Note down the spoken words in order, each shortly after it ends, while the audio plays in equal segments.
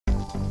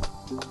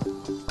So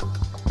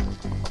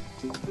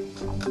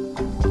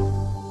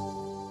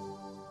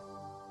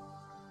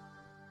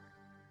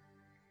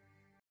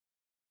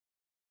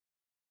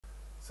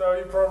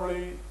you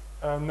probably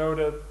know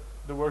that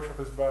the workshop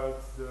is about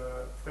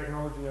the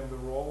technology and the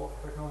role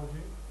of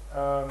technology.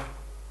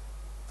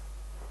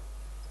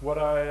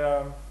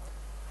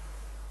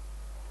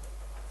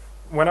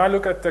 When I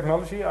look at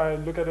technology, I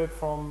look at it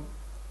from,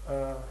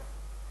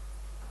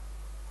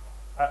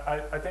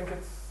 I think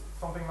it's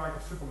something like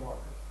a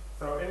supermarket.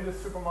 So in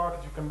this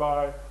supermarket you can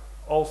buy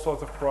all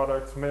sorts of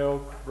products,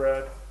 milk,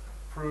 bread,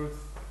 fruit,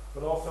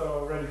 but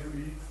also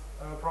ready-to-eat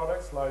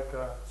products like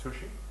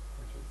sushi,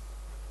 which is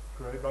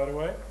great, by the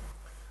way.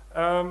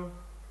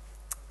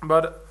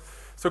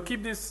 So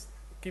keep this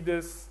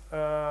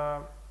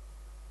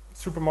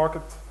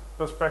supermarket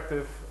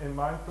perspective in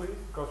mind, please,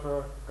 because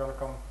we're going to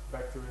come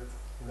back to it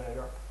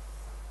later.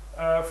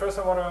 First,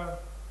 I want to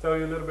tell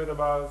you a little bit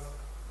about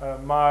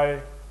my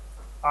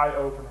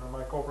eye-opener,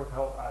 my corporate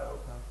health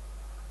eye-opener.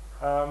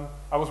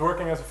 I was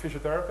working as a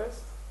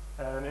physiotherapist,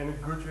 and in a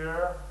good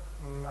year,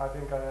 I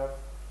think I have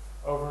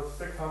over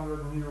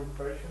 600 new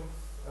patients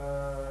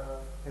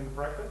in the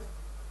practice.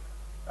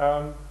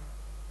 And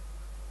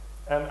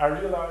I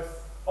realized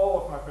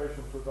all of my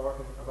patients were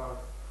talking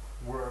about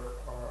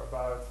work or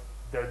about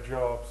their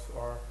jobs,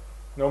 or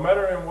no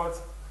matter in what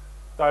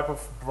type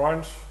of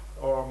branch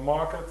or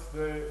market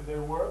they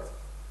worked.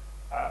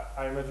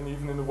 I imagine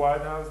even in the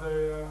White House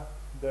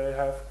they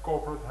have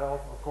corporate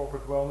health or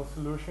corporate wellness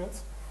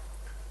solutions.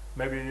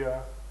 Maybe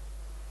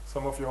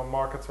some of your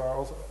markets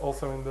are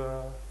also in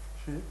the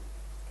sheet.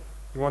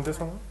 You want this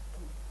one?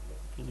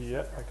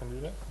 Yeah, I can do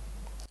that.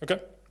 Okay.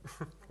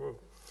 Cool.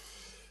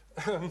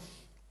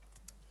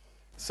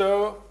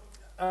 So,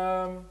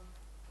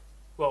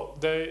 well,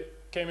 they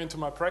came into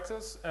my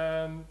practice,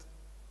 and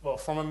well,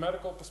 from a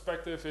medical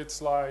perspective,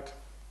 it's like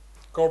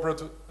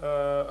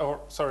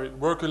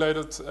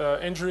work-related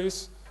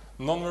injuries,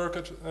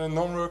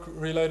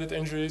 non-work-related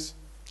injuries.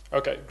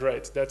 Okay,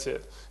 great, that's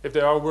it. If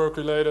they are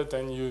work-related,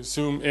 then you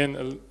zoom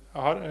in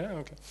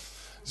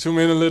zoom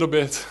in a little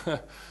bit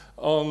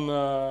on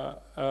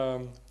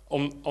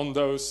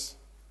those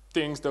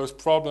things, those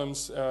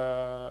problems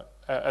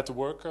at the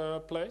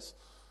workplace.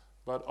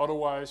 But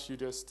otherwise, you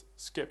just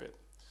skip it.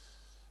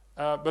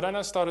 But then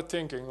I started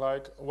thinking,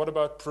 like, what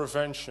about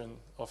prevention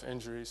of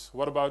injuries?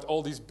 What about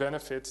all these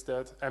benefits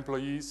that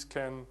employees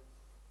can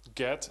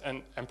get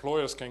and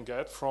employers can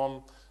get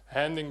from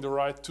handing the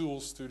right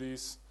tools to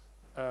these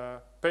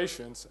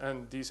patients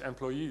and these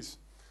employees?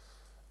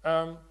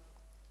 Of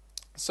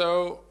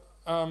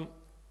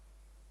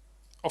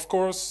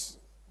course,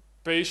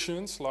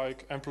 patients,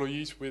 like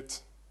employees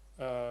with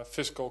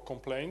physical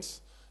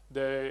complaints,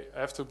 they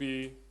have to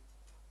be,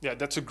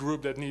 that's a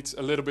group that needs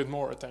a little bit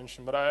more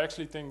attention. But I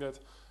actually think that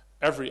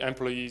every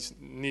employee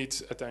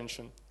needs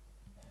attention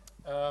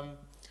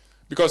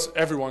because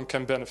everyone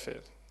can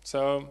benefit.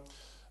 So,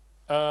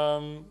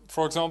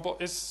 for example,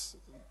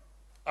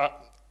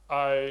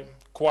 I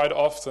quite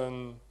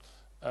often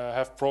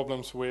have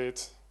problems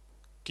with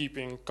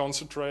keeping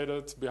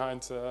concentrated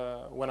behind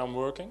when I'm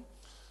working.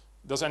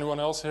 Does anyone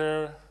else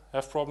here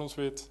have problems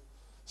with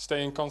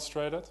staying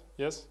concentrated?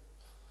 Yes?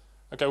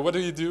 Okay, what do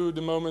you do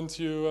the moment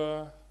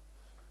you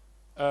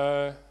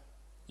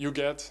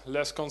get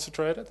less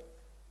concentrated?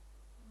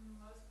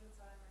 Most of the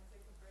time I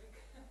take a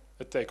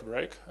break. Take a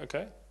break,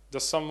 okay.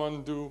 Does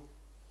someone do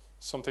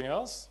something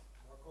else?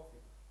 More coffee.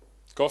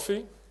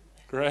 Coffee?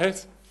 Great. No,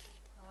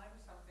 I do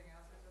something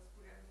else. I just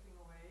put everything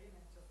away and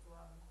it's just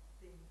one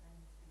thing I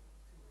need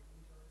to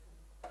read or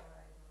to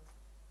write or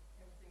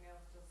everything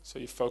else just... So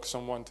you focus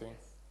on one thing?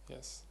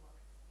 Yes.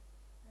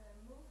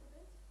 Move a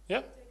bit?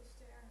 Yeah. Take a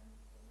stair and...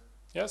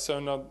 Yeah, so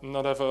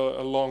not have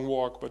a long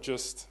walk, but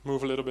just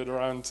move a little bit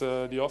around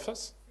the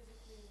office.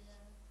 Physically,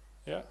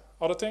 yeah.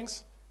 Other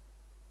things?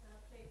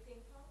 play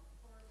ping pong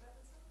or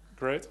badminton.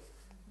 Great.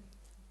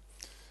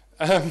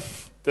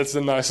 That's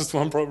the nicest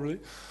one, probably.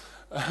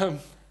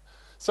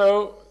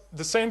 So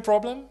the same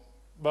problem,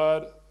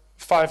 but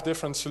 5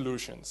 different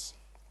solutions.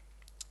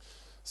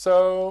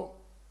 So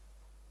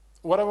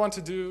what I want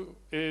to do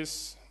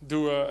is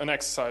do an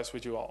exercise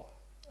with you all.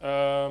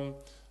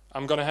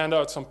 I'm going to hand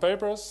out some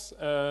papers,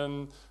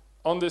 and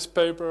on this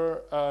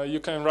paper you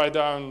can write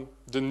down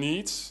the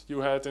needs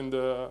you had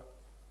you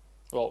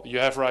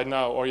have right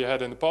now or you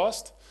had in the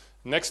past.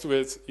 Next to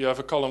it you have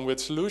a column with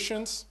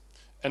solutions,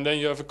 and then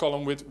you have a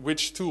column with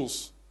which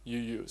tools you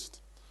used.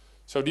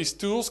 So these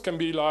tools can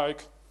be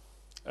like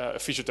a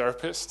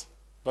physiotherapist,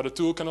 but a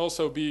tool can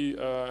also be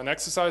an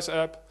exercise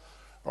app,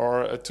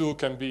 or a tool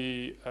can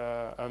be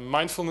a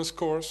mindfulness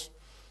course.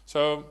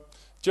 So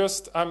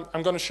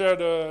I'm going to share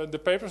the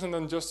papers and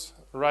then just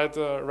write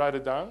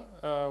it down,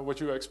 what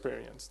you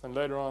experienced. And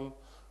later on,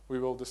 we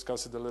will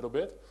discuss it a little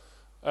bit.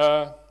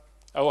 I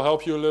will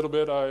help you a little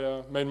bit.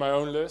 I made my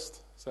own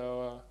list.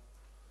 So,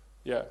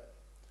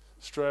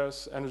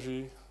 stress,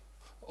 energy,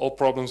 all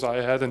problems I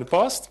had in the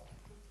past.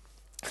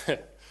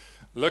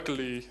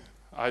 Luckily,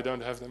 I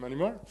don't have them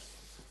anymore.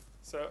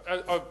 So,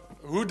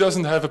 who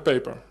doesn't have a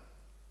paper?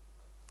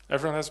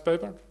 Everyone has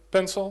paper?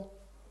 Pencil?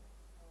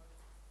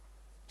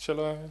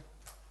 Shall I?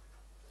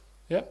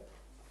 Yeah?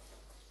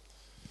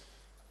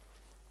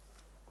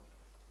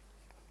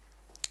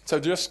 So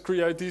just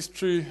create these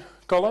 3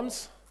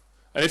 columns.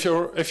 And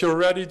if you're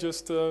ready,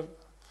 just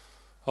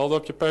hold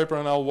up your paper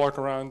and I'll walk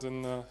around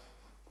and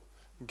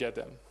get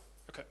them.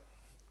 Okay.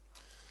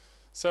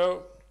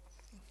 So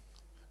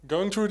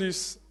going through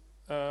these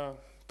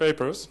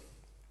papers,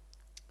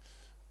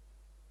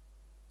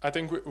 I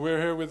think we're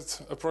here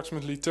with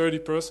approximately 30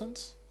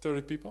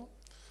 people.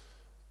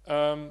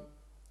 And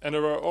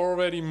there are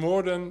already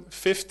more than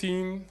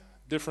 15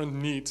 different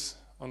needs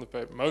on the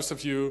paper. Most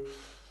of you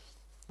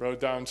wrote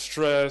down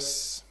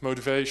stress,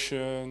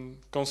 motivation,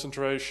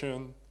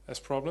 concentration as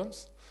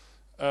problems.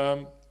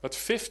 But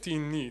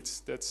 15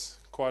 needs, that's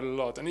quite a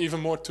lot, and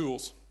even more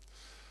tools.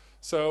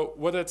 So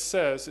what that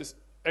says is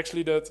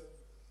actually that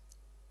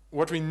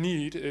what we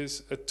need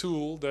is a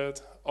tool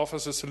that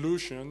offers a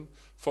solution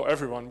for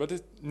everyone, but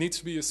it needs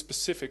to be a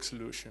specific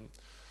solution.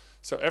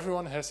 So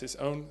everyone has his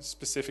own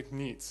specific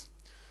needs.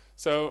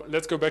 So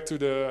let's go back to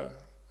the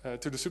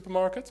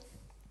supermarket.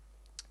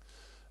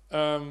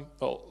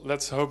 Well,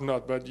 let's hope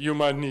not, but you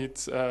might need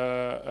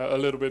a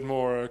little bit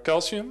more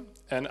calcium,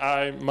 and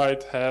I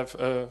might have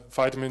a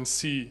vitamin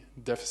C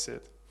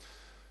deficit.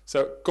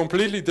 So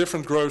completely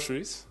different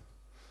groceries,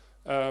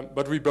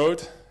 but we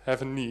both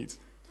have a need.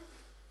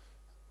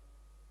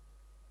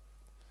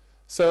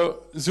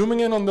 So zooming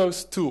in on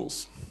those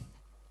tools,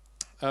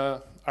 I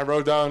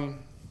wrote down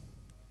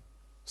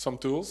some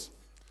tools.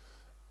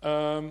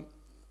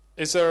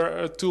 Is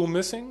there a tool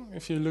missing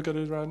if you look at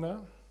it right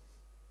now?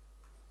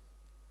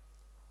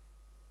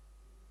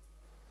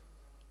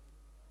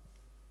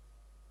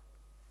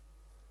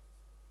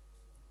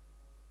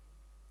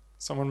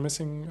 Someone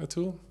missing a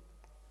tool?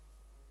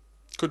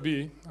 Could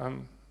be.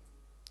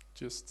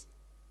 Just...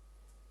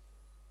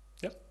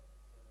 Yeah?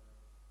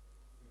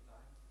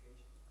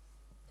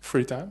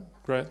 Free time,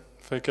 great.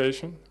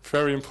 Vacation,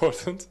 very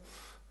important.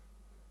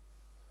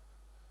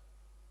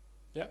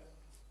 Yeah.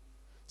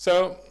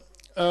 So,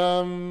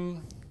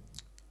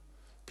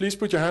 please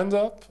put your hand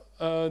up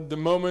the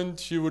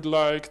moment you would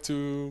like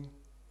to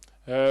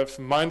have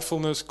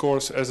mindfulness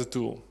course as a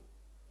tool.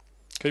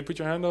 Can you put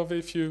your hand up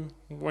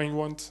when you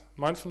want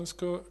a mindfulness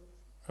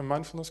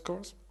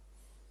course?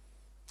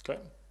 Okay.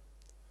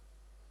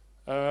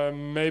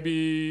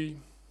 Maybe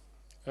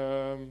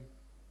some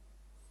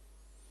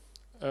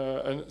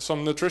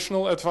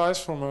nutritional advice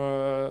from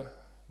a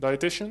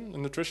dietitian, a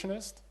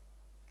nutritionist.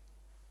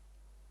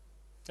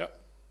 Yeah.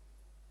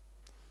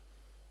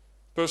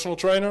 Personal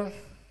trainer.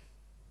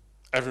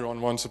 Everyone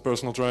wants a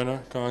personal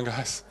trainer. Come on,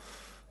 guys.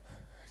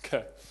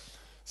 Okay.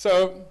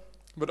 So,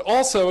 but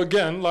also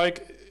again,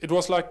 like it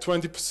was like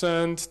 20%,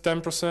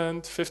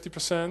 10%,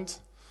 50%.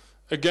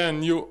 Again,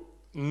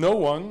 no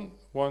one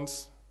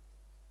wants,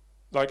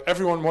 like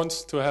everyone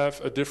wants to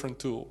have a different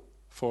tool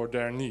for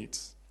their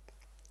needs.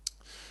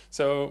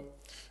 So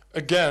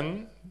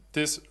again,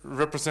 this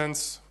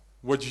represents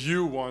what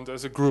you want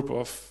as a group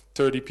of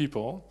 30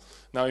 people.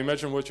 Now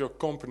imagine what your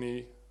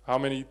company, how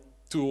many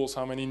tools,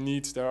 how many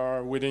needs there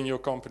are within your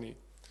company.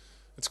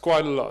 It's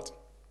quite a lot.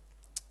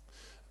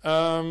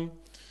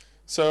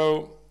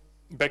 So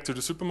back to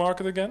the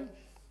supermarket again.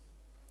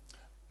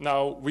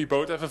 Now we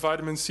both have a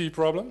vitamin C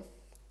problem,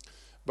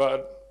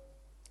 but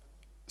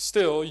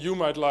still you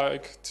might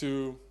like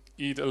to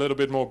eat a little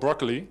bit more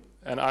broccoli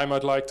and I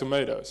might like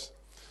tomatoes.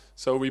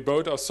 So we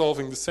both are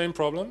solving the same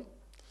problem,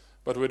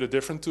 but with a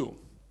different tool.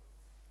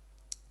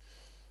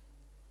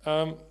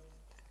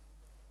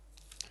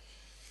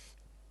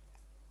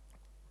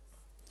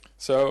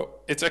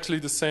 So it's actually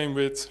the same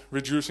with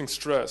reducing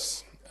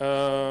stress.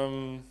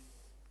 I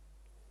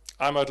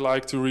might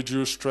like to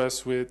reduce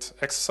stress with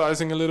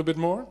exercising a little bit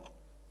more.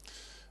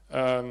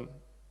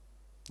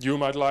 You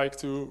might like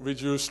to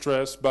reduce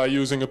stress by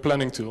using a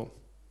planning tool.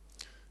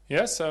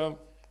 Yes, so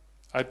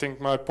I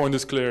think my point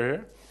is clear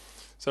here.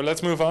 So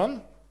let's move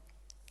on.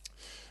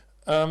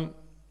 Oh,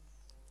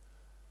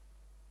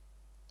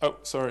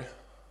 sorry.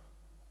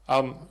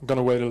 I'm going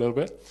to wait a little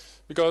bit.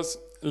 Because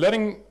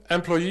letting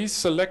employees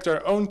select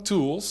their own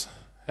tools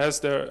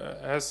has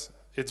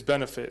its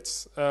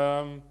benefits.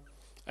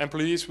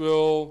 Employees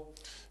will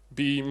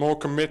be more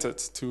committed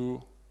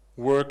to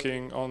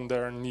working on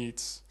their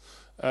needs.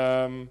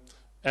 And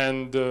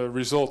the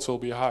results will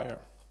be higher.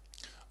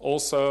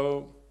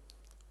 Also,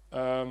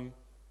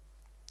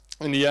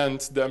 in the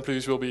end, the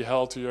employees will be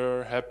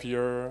healthier,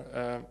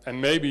 happier,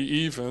 and maybe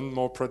even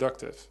more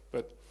productive.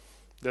 But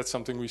that's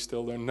something we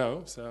still don't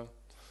know.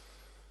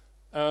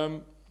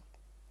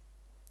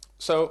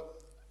 So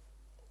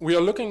we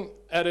are looking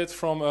at it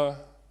from an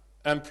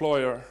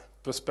employer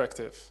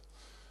perspective.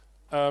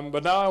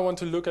 But now I want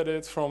to look at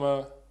it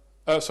from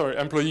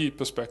employee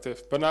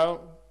perspective. But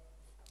now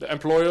the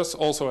employers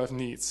also have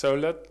needs. So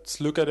let's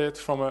look at it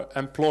from an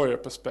employer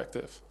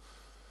perspective.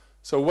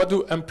 So what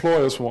do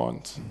employers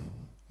want?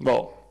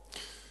 Well,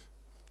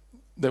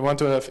 they want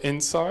to have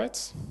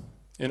insights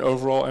in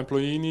overall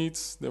employee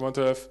needs. They want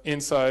to have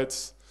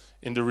insights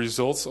in the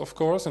results, of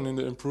course, and in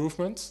the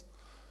improvements.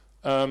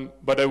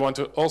 But they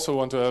also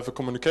want to have a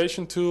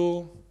communication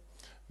tool.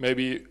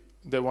 Maybe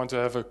they want to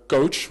have a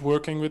coach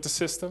working with the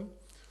system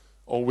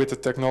or with the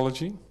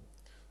technology.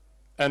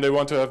 And they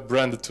want to have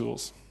branded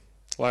tools.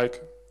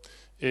 Like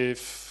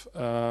if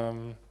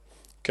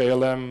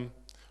KLM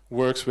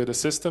works with a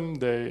system,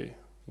 they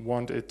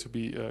want it to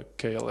be a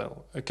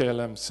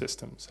KLM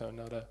system, so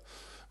not a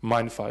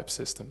Mindvibe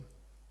system.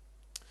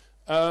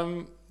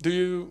 Do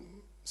you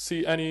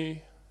see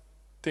any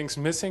things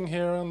missing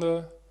here on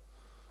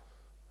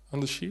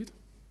the sheet?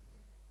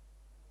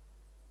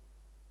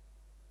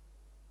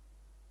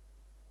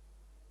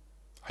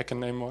 I can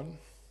name one.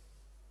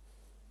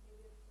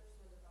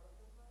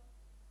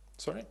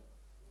 Sorry?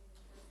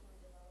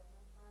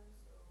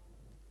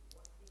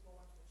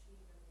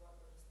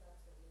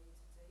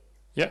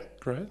 Yeah,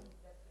 great.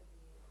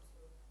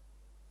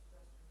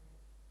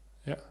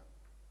 Yeah.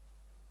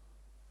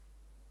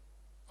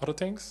 Other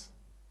things?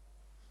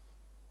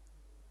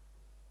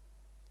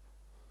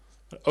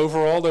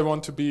 Overall, they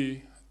want to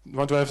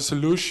have a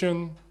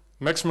solution,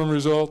 maximum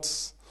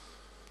results,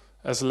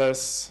 as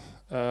less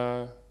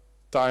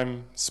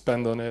time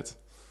spent on it.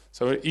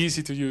 So an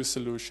easy to use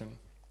solution.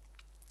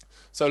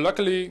 So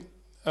luckily,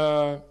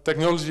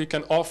 technology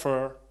can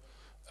offer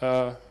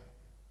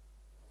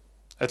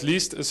at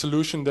least a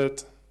solution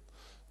that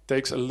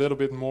takes a little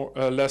bit more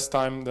less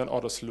time than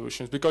other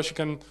solutions, because you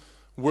can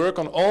work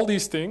on all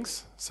these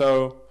things.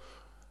 So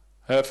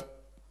have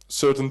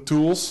certain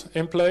tools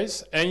in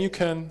place, and you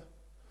can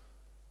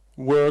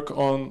work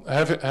on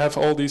have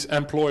all these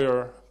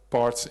employer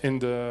parts in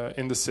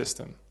the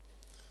system.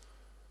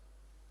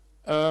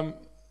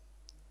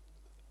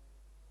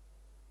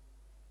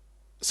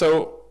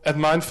 So at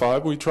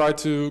Mindvibe, we try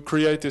to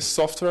create this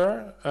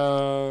software,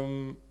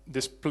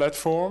 this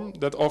platform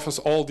that offers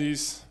all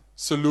these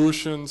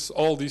solutions,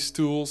 all these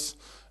tools,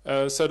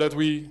 so that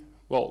we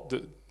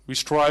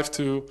strive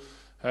to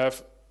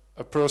have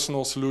a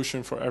personal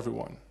solution for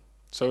everyone.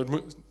 So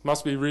it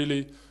must be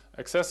really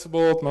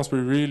accessible, it must be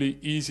really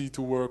easy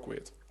to work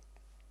with.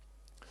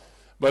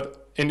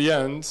 But in the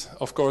end,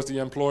 of course, the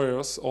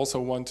employers also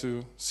want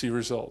to see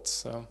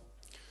results.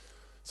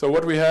 So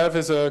what we have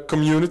is a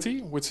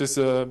community, which is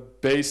a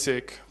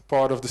basic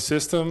part of the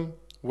system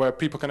where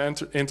people can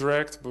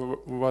interact,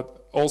 but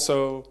what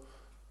also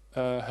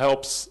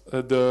helps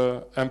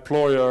the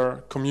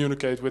employer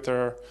communicate with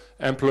their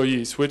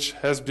employees, which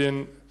has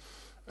been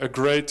a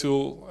great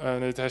tool,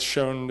 and it has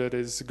shown that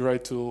it's a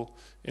great tool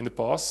in the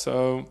past.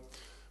 So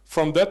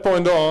from that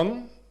point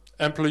on,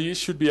 employees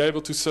should be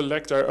able to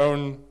select their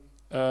own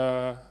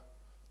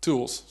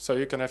tools. So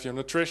you can have your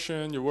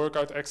nutrition, your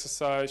workout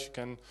exercise, you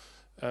can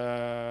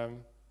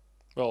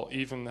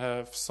even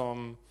have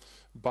some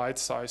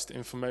bite-sized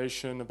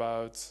information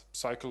about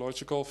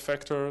psychological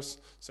factors,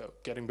 so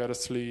getting better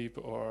sleep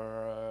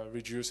or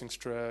reducing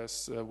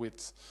stress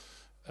with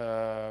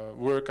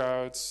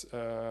workouts,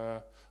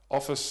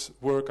 office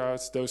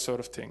workouts, those sort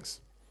of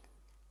things.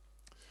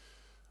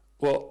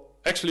 Well,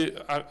 actually,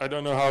 I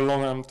don't know how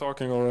long I'm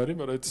talking already,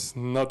 but it's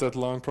not that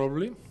long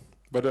probably.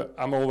 But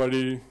I'm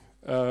already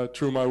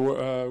through my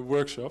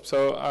workshop,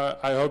 so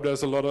I hope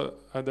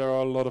there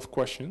are a lot of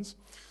questions.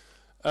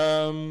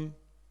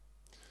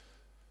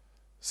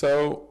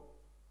 So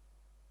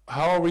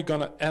how are we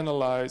going to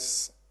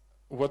analyze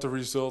what the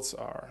results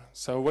are?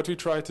 So what we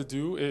try to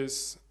do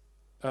is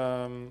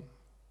have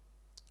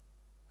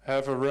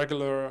a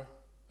regular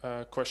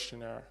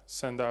questionnaire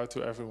sent out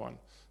to everyone.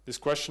 This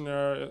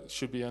questionnaire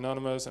should be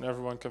anonymous and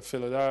everyone can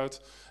fill it out.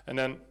 And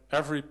then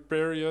every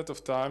period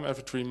of time,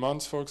 every 3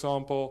 months, for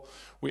example,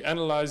 we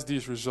analyze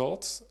these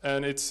results,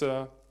 and it's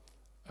an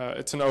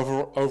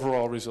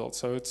overall result.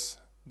 So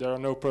there are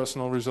no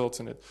personal results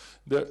in it.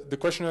 The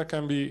questionnaire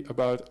can be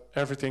about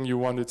everything you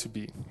want it to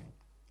be.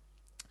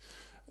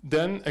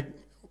 Then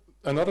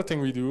another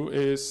thing we do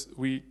is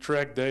we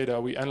track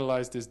data, we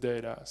analyze this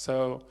data.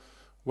 So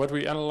what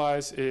we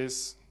analyze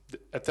is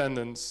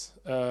attendance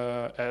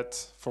at,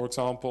 for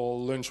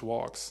example, lunch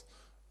walks,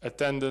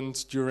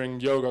 attendance during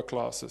yoga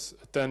classes,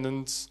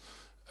 attendance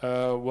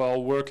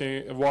while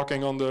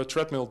walking on the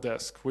treadmill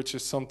desk, which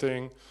is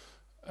something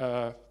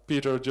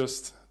Peter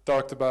just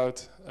talked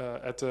about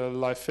at the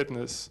live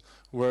fitness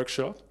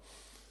workshop.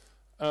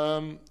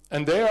 And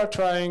they are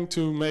trying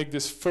to make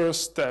this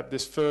first step,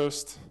 this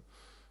first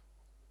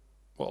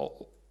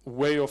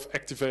way of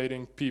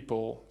activating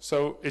people.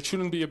 So it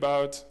shouldn't be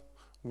about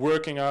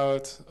working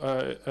out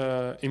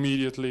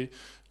immediately,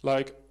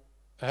 like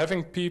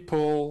having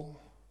people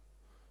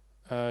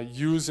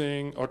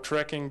using or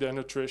tracking their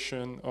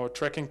nutrition or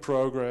tracking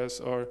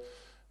progress, or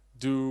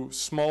do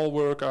small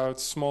workouts,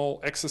 small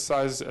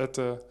exercises at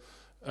the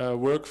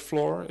work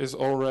floor is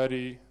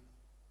already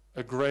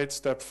a great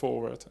step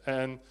forward.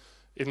 And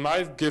it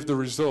might give the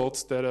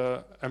results that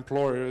an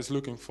employer is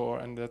looking for,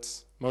 and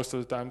that's most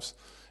of the times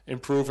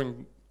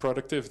improving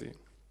productivity.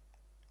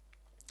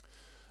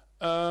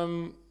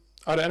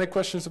 Are there any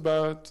questions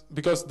about,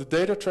 because the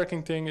data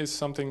tracking thing is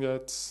something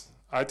that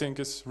I think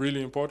is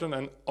really important,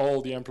 and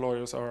all the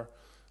employers are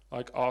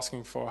like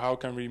asking for how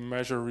can we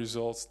measure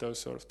results, those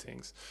sort of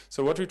things.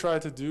 So what we try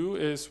to do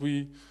is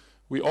we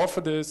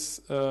offer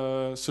this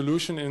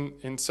solution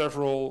in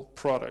several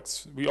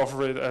products. We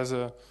offer it as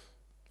a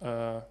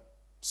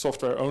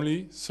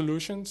software-only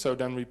solution, so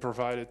then we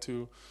provide it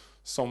to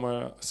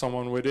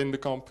someone within the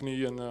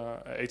company, an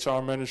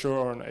HR manager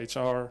or an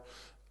HR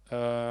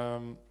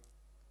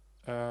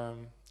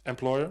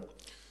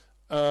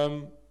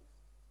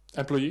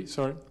employee,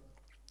 sorry.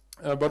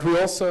 But we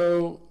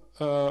also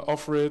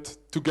offer it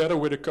together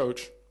with a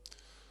coach,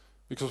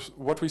 because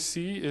what we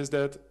see is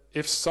that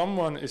if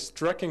someone is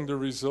tracking the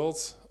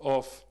results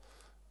of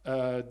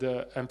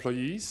the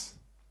employees,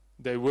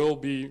 they will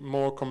be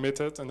more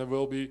committed and they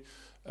will be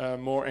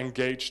more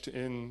engaged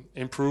in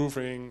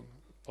improving,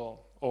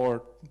 well,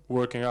 or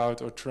working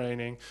out or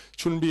training. It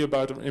shouldn't be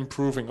about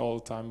improving all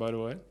the time, by the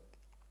way.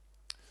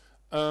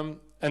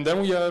 And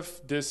then we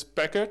have this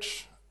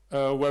package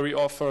where we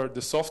offer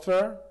the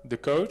software, the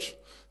coach,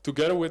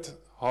 together with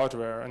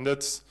hardware, and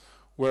that's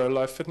where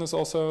Live Fitness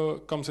also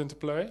comes into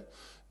play.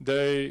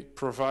 They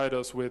provide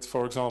us with,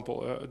 for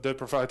example, they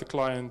provide the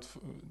client,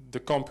 the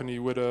company,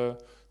 with a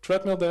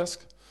treadmill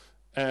desk,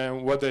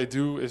 and what they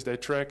do is they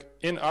track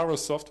in our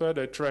software.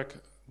 They track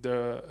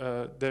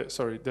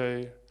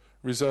they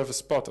reserve a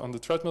spot on the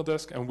treadmill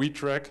desk, and we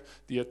track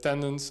the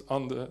attendance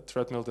on the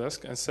treadmill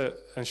desk and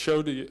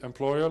show the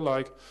employer,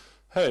 like,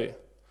 hey,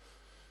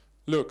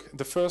 look,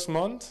 the first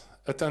month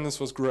attendance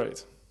was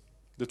great.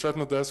 The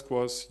treadmill desk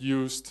was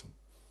used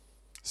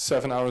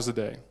 7 hours a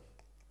day.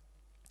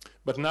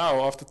 But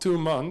now, after 2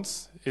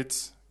 months,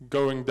 it's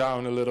going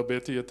down a little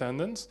bit, the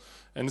attendance,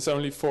 and it's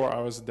only 4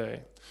 hours a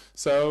day.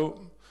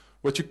 So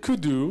what you could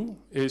do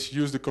is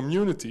use the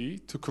community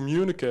to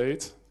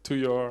communicate to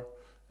your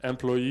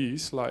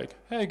employees, like,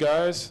 hey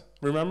guys,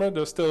 remember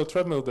there's still a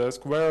treadmill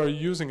desk, where are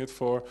you using it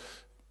for?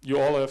 You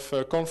all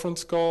have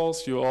conference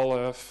calls, you all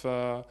have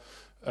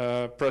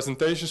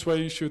presentations where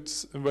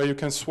you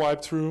can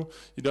swipe through.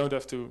 You don't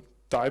have to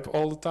type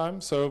all the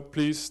time, so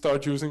please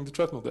start using the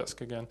treadmill desk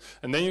again.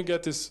 And then you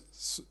get this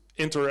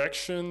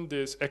interaction,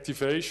 this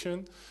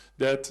activation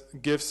that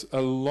gives a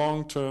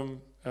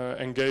long-term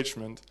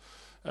engagement.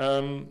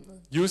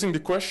 Using the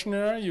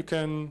questionnaire, you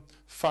can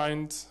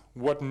find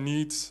what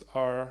needs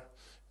are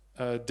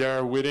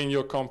there within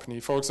your company.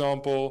 For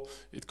example,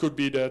 it could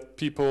be that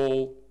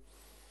people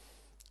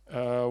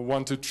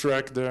want to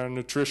track their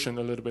nutrition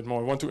a little bit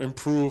more, want to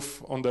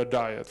improve on their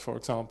diet, for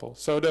example.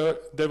 So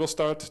they will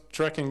start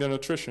tracking their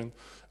nutrition.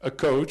 A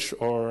coach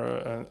or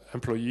an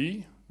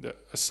employee, the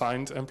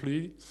assigned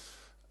employee,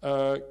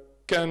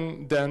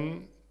 can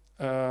then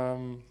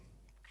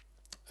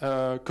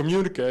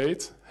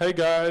communicate, hey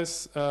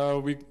guys,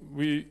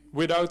 we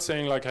without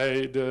saying like,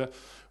 hey,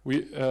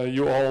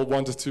 you all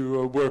wanted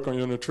to work on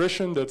your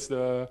nutrition, that's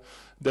the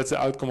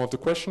outcome of the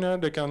questionnaire.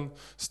 They can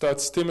start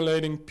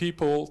stimulating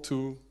people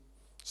to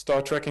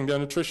start tracking their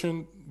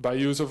nutrition by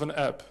use of an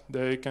app.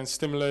 They can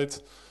stimulate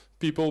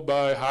people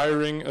by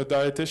hiring a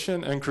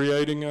dietitian and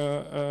creating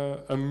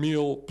a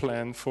meal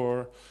plan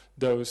for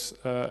those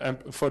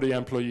for the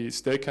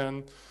employees. They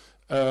can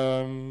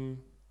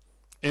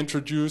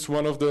introduce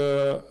one of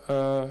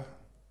the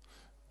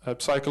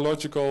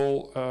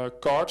psychological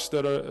cards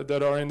that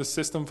are in the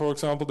system, for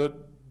example,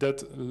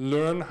 that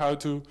learn how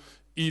to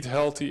eat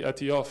healthy at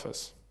the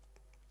office.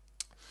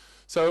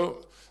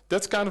 So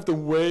that's kind of the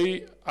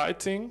way I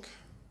think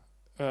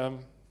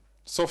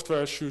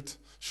software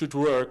should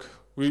work.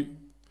 We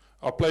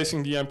are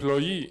placing the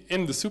employee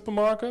in the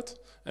supermarket,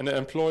 and the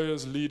employer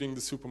is leading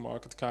the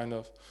supermarket, kind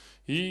of.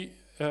 He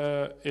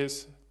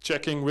is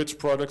checking which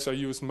products are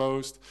used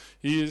most.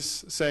 He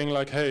is saying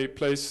like, hey,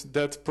 place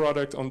that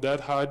product on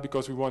that height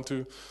because we want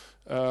the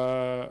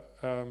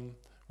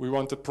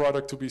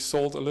product to be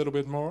sold a little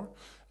bit more.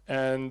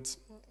 And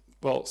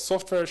well,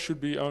 software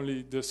should be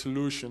only the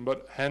solution,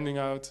 but handing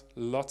out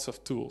lots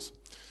of tools.